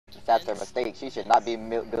That's her mistake. She should not be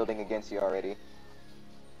building against you already.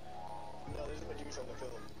 No, there's a Medusa on the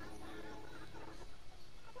film.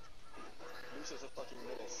 Medusa's a fucking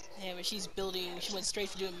menace. Yeah, but she's building. She went straight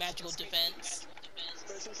for doing magical defense.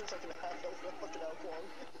 Especially since I can have that fucking outcome.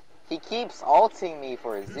 He keeps ulting me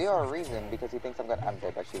for zero reason because he thinks I'm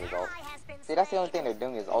dead, but she was ult. See, that's the only thing they're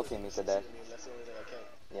doing is ulting me to death. That's the only thing I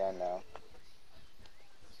can. Yeah, I know.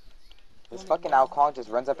 This fucking Alcon just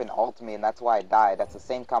runs up and ults me, and that's why I died. That's the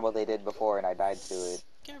same combo they did before, and I died to it.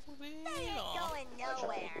 Careful, baby. They ain't going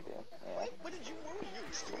nowhere. Yeah. Wait, what did you move? You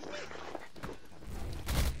excuse me?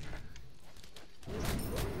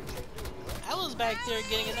 I was back there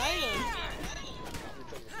getting an item.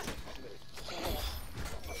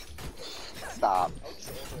 Stop.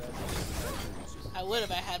 I would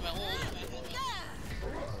have. I had my ult.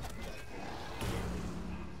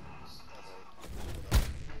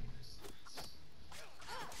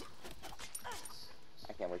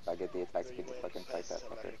 I can't wait till I get the attack speed to fucking fight that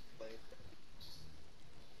fucker.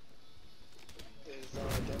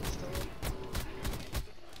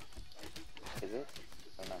 Is it?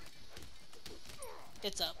 Or no?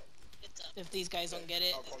 It's up. If these guys don't get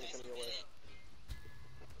it.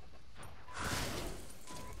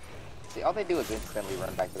 See, all they do is instantly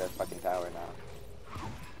run back to their fucking tower now.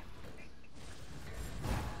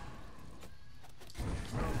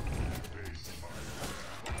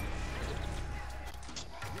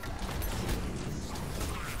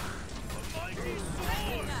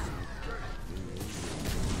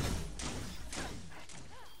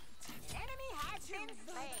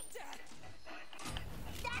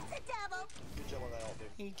 Good job on that ult, dude.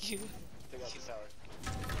 Thank you. Take out this tower.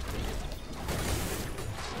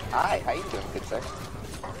 Hi, how you doing, good sir?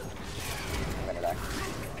 I'm gonna die.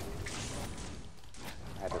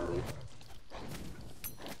 I had to leave.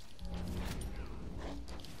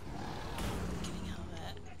 Getting out of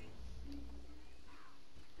that.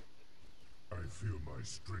 I feel my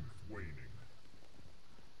strength waning.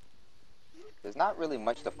 There's not really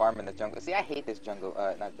much to farm in the jungle. See, I hate this jungle,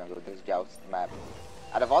 not jungle, this Joust map.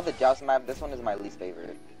 Out of all the Joust map, this one is my least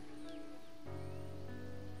favorite.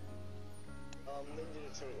 They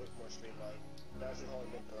needed to look more streamlined. That's just only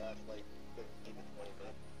been the last, like, 15 to 20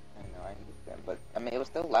 minutes. I know, I understand, but, I mean, it was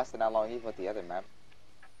still lasting that long even with the other map.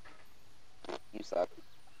 You suck.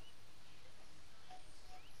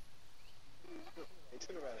 They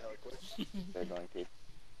took around hella quick. They're going to.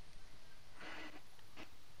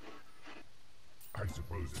 I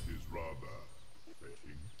suppose it is rather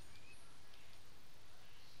fetching.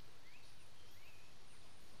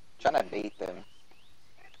 Trying to bait them.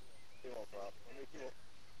 They won't drop.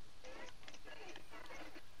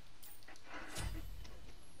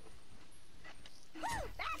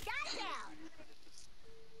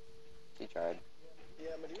 She tried. Yeah,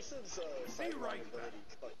 Medusa's sight line ability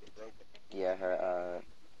is fucking broken. Yeah, her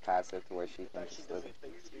passive to where she can She just doesn't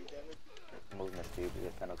take speed damage. movement speed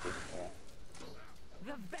with penalty. Yeah.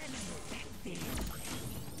 The venom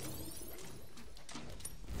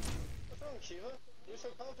What's wrong, Shiva? You were so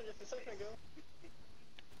confident just a second ago.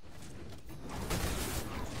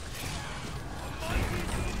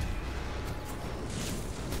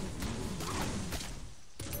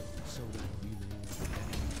 So that we may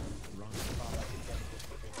run.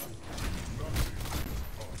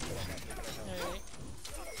 Alright.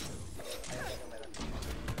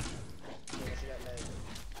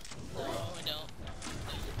 No, I don't.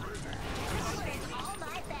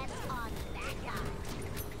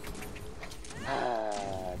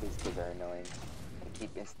 These kids are annoying. They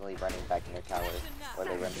keep instantly running back in their tower, or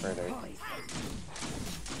they run further.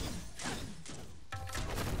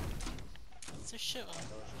 It's a Shiva.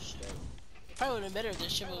 Probably would have been better if the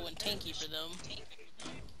Shiva went tanky for them.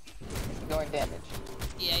 He's going damage.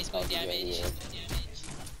 Yeah, he's going Yeah, damage. he is.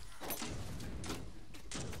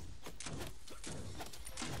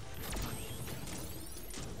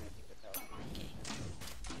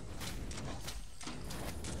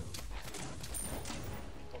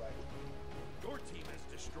 Your team has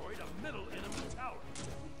destroyed a middle enemy tower.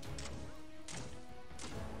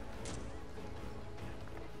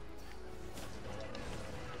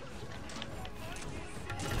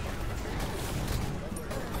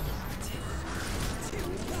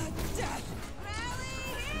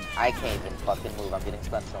 I can't even fucking move. I'm getting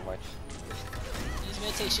stunned so much. Use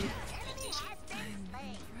meditation.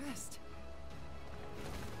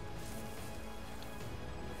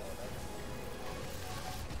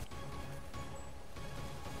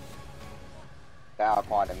 That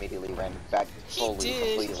Alquan immediately ran back fully,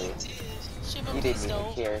 completely. Shiva, He please didn't even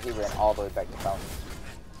don't. care. He ran all the way back to Fountain.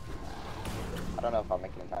 I don't know if I'll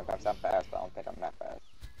make it in time. I'm fast, but I don't think I'm that fast.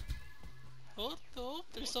 Oh, oh,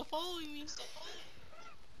 they're still following me.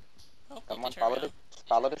 Oh, Come okay, on, turn around.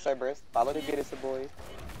 follow the Cerberus, follow the Gittisa boys.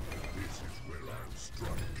 This is where I'll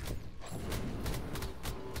strike.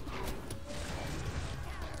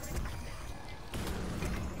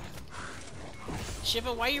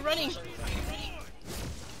 Shiva, why are you running?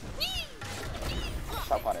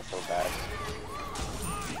 Top one is so bad.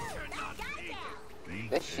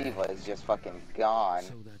 This Shiva is just fucking gone.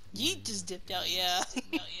 So that Yeet just dipped out, yeah.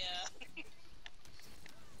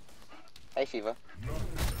 Hey Shiva.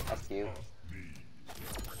 That's cute.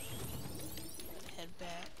 Head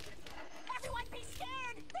back. Everyone be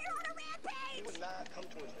scared! They're on a He rampage! would not come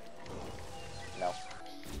towards me. No.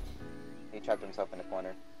 He trapped himself in the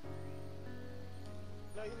corner.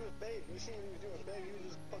 No, he was babe. You see what he was doing? Babe, he was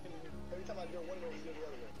just fucking. Every time I go one way, he go the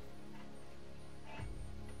other way.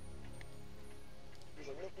 He's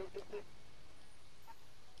like, nope, nope, nope, nope.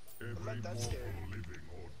 Every not that mortal, scary. living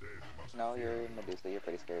or dead, must No, fear you're Medusa, you're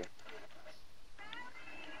pretty scary.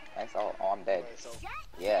 Thanks, oh, I'm dead. Alright, so,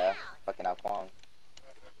 Yeah, fucking out Kwong.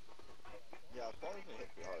 yeah, Kwong can hit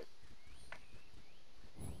me hard.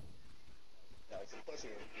 Yeah, it's a pussy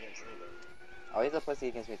against me, though. Oh, he's a pussy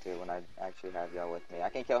against me too when I actually have y'all with me. I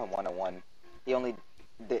can kill him one-on-one. He only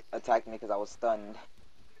attacked me because I was stunned.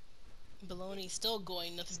 Baloney's still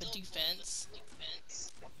going, nothing but defense.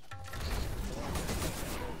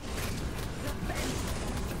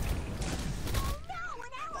 No,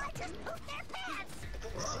 an ally just pooped their pants! I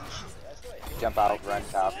couldn't see shit. That's what I hate. Jump out, run,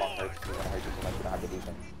 cow, Kwong hurts. He's gonna hurt you too much, you don't have the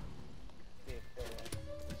defense.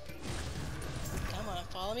 Come on,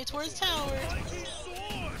 follow me towards tower.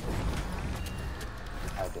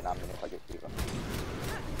 I did not mean to target Shiva.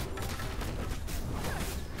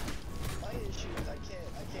 My issue is I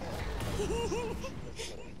can't.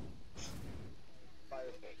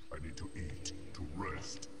 Firefly. I need to eat, to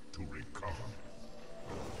rest, to recover.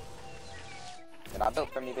 You're not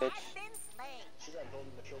built for me, bitch. Been slain. She's not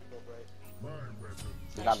building the shield build right. My weapons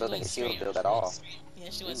She's not building a shield build at all. Yeah,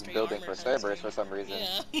 she went She's straight building armor for first. Cerberus for some reason.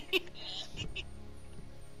 Yeah.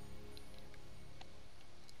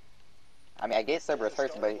 I mean, I get Cerberus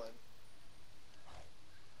hurts, but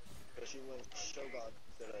She went Shogun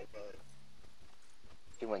instead of,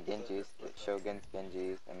 she went Genjis, Shoguns,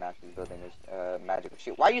 Genjis, and now she's building a magical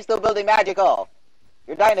shield. Why are you still building magical?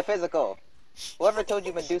 You're dying to physical. Whoever told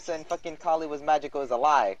you Medusa and fucking Kali was magical is a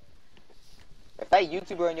lie. If that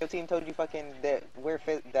YouTuber on your team told you fucking that we're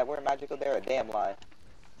magical, they're a damn lie.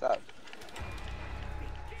 What's up?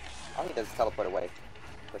 All he does is teleport away.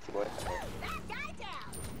 Pussy boy. Come here. That guy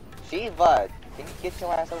down! Shiva, can you get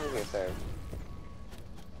your ass over here, sir?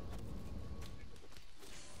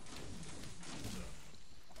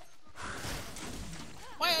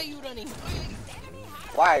 Why are you running?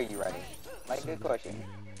 Why are you running? Like, good question.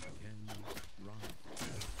 can run.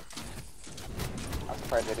 I'm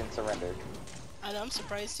surprised they didn't surrender. I know, I'm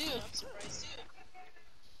surprised too.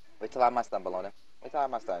 Wait till I have my stun, Bologna. Wait till I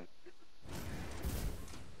have my stun.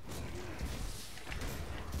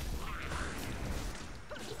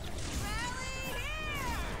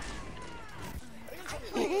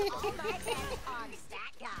 All my bets on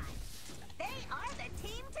Stat God. They are the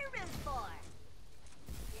team to root for.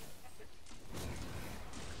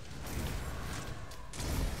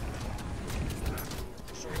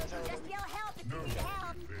 Just yell help if you need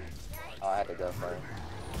help. Oh, I had to go first.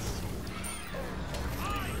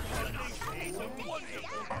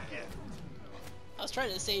 I was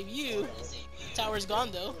trying to save you. Tower's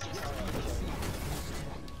gone though.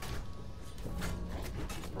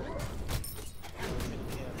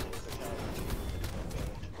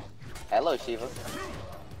 Hello, Shiva.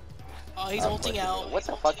 Oh, he's ulting out. What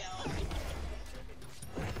the fuck?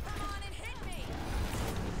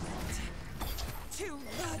 To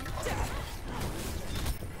the death.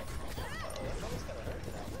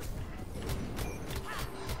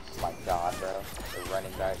 My god, bro. They're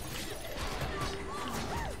running back.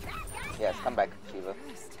 Yes, come back, Shiva.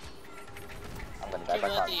 I'm gonna die Give by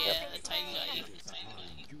up Kong. the Yep. Titan got you.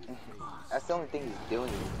 That's the only thing he's doing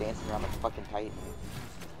is dancing around the fucking Titan.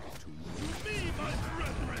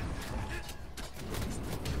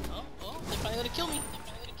 Oh, they're finally gonna kill me.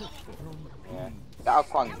 Yeah. The Ao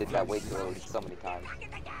Kwang did that way too early so many times.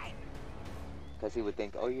 Because he would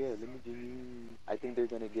think, oh yeah, let me do. I think they're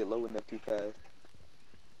gonna get low enough too fast.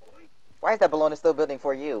 Why is that Bologna still building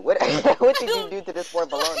for you? What what did you do to this poor I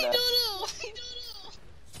Bologna? don't know.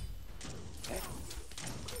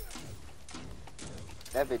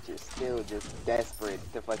 That bitch is still just desperate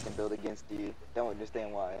to fucking build against you. Don't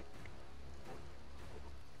understand why.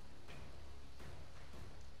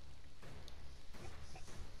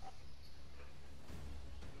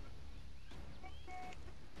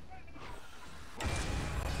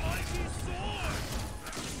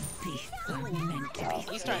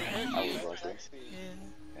 He's trying to hurt I you. was lucky. Yeah.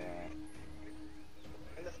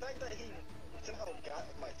 Yeah. And the fact that he somehow got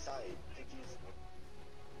my side confused me.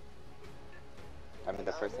 I mean,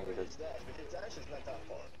 the first thing he remember does. his dash, but his dash is not that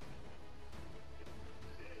far.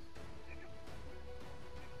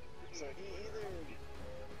 So he either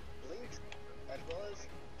blinks as well as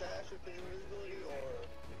dash with his invisibility, or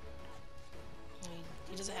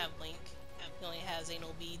He doesn't have Link. He only has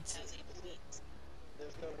anal beads.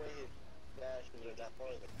 there's no way his dash would go that far.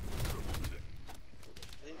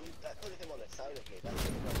 That put him on the side of me. That put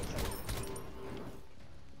him on the side of me.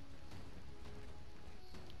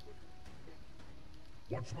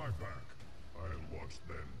 Watch my back. I'll watch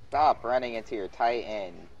them. Stop running into your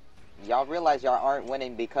Titan. Y'all realize y'all aren't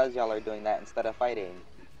winning because y'all are doing that instead of fighting.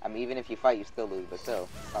 I mean, even if you fight, you still lose, but still,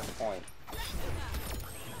 that's not the point.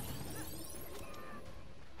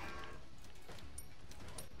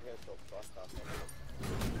 You guys go frost off.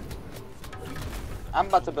 I'm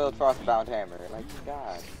about to build Frostbound Hammer. Like,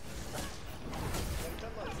 God.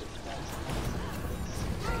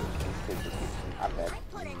 I'm dead.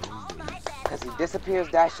 Because he disappears,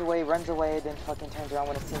 dashes away, runs away, then fucking turns around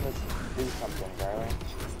when it seems do something, bro.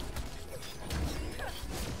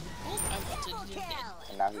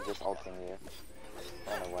 And now he's just ulting you.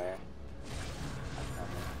 Run away.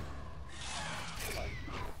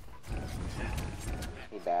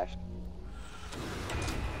 He dashed.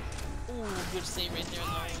 Ooh, good save right there.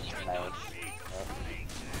 Nice. Yep.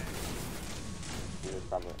 He was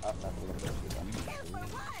probably. Oh, no, he was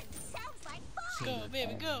Go,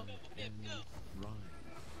 baby, go.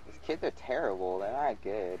 These kids are terrible. They're not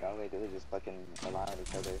good. All they do is just fucking rely on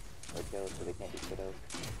each other for kills so they can't be kiddos.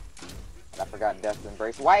 And I forgot Death's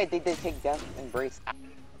Embrace. Why did they take Death's Embrace out?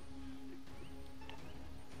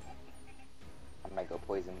 I might go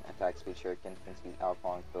Poison Attack Speed Shuriken since he's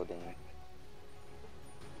Alphonse building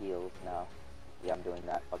heals now. Yeah, I'm doing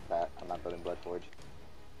that. Fuck that. I'm not building Bloodforge.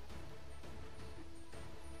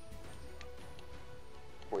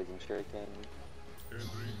 Poison Shuriken.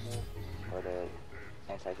 Or the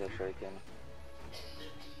anti-heal Shuriken.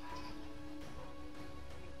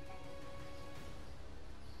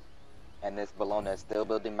 And this Bologna is still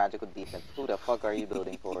building magical defense. Who the fuck are you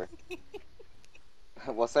building for?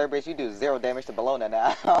 Well, Cerberus, you do 0 damage to Bologna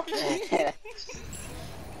now.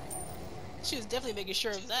 She was definitely making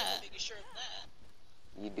sure of that.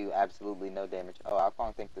 You do absolutely no damage. Oh,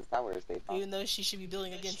 Alphonse thinks this tower is safe. Huh? Even though she should be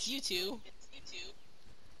building against you two.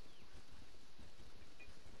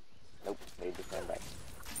 Nope, they just ran back.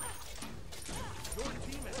 Your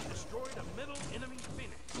team has destroyed a middle enemy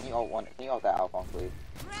Phoenix. Can you ult that Alphonse, please?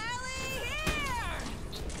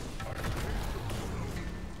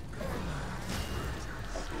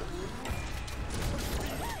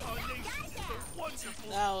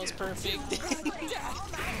 That was perfect.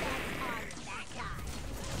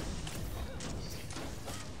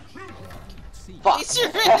 Fuck! He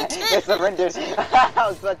surrendered! They surrendered! I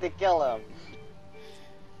was about to kill him.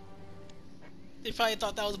 They probably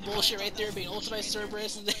thought that was bullshit right there, being ulted by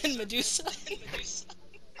Cerberus and then Medusa.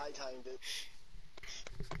 I timed it.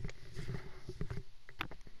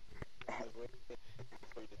 I was waiting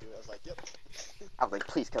for you to do it. I was like, yep. I was like,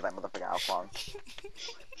 please kill that motherfucker Alphonse.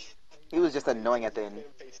 He was just annoying at the end.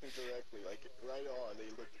 They faced me directly, like right on. They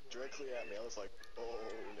looked directly at me. I was like, oh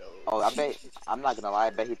no. Oh, I bet, I'm not gonna lie, I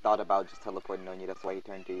bet he thought about just teleporting on you, that's why he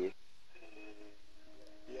turned to you.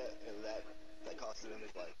 Yeah, and that costed him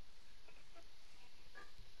his life.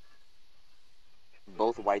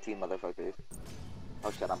 Both YT motherfuckers.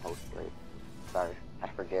 Oh shit, I'm host, right? Sorry, I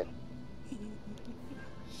forget.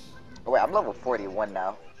 Oh wait, I'm level 41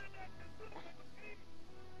 now.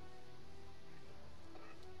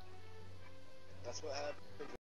 That's what happened.